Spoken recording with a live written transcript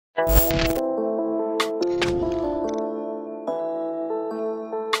Then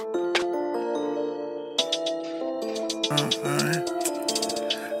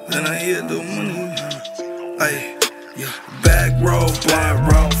I hit the money. Ay, yeah. Back road,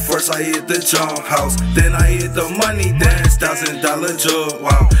 blind road. First I hit the jump house, then I hit the money dance, $1,000 jug.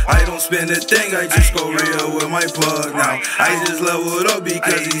 Wow, I don't spend a thing, I just go real with my plug now. I just leveled up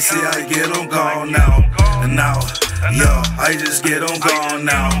because he see I get on gone now. And now, yeah, I just get on gone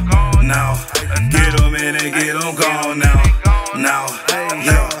now. Now, get on in and get on gone now. Now,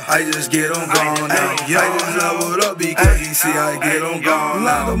 yeah, I just get on gone now. I just leveled up because he see I get on gone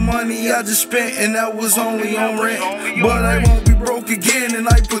now. A lot of money I just spent and that was only on rent, but I won't be broke again and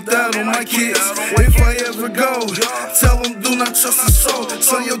I put that on my kids. If I ever go, tell them do not trust a soul.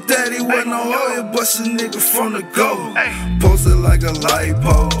 Son, your daddy wasn't a lawyer, bust a nigga from the go. Posted like a light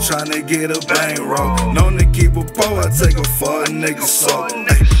pole, tryna get a bankroll. Known to keep a pole, I take a for a nigga soul.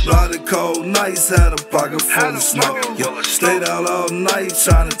 Lot of cold nights, had a pocket full of snow. Yo, stayed out all night,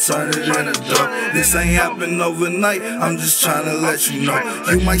 tryna turn it into dough. This ain't happen overnight, I'm just tryna let you know.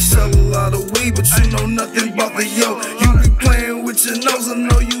 You might sell a lot of weed, but you know nothing about the yo. You be playing with your nose, I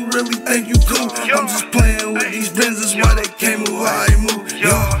know you really think you cool. I'm just playing with these Benzes, why they can't move how I move. Yo,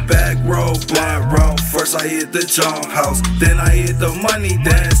 back road, blind road. First I hit the jump house, then I hit the money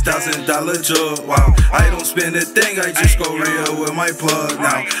dance, $1,000 jug. Wow, I don't spend a thing, I just go real with my plug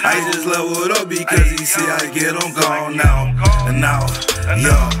now. I just leveled up because he see I get on gone now. And now,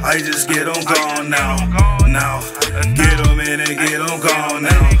 yeah, I just get on gone now. Now, get him in and get on gone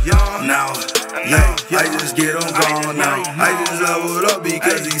now. Now, yeah, I just get on gone now. I just leveled up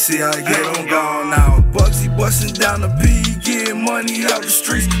because he see I get on gone now. Bugsy bustin' down the P, getting money out the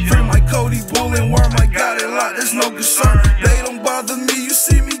streets. Free my Cody, bullin' worm, I got it locked, there's no concern. They don't bother me, you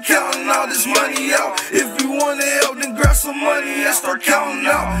see me counting all this money out. If you wanna help, then grab some money and start counting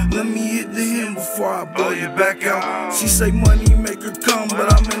out. Let me hit the him before I blow you back out. She say money make her come,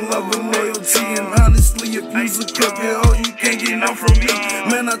 but I'm in love with loyalty. And honestly, if you's a crooked hoe, you can't get none from me.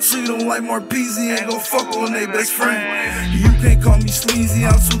 Man, I treat them like more peasy, ain't gon' fuck on they best friend. You can't call me sleazy,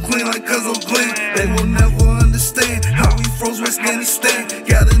 I'm too clean like Cousin Glenn. They will never understand how we froze West Afghanistan.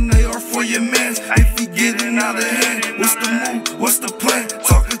 Got an AR for your mans, if he getting out of hand. What's the move, what's the plan?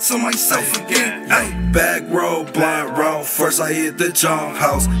 Talking to myself again. Ay. Back road, blind road. First I hit the jump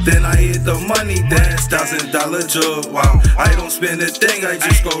house, then I hit the money dance, $1,000 jug. Wow, I don't spend a thing, I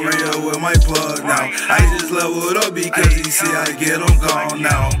just go real with my plug now. I just leveled up because he see I get on gone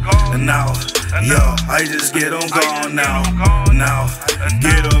now. And now, yeah, I just get on gone now. Now,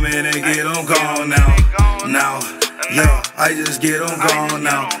 get him in and get on gone now. Now, yeah, I just get on gone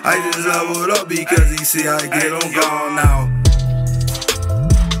now. I just leveled up because he see I get on gone now.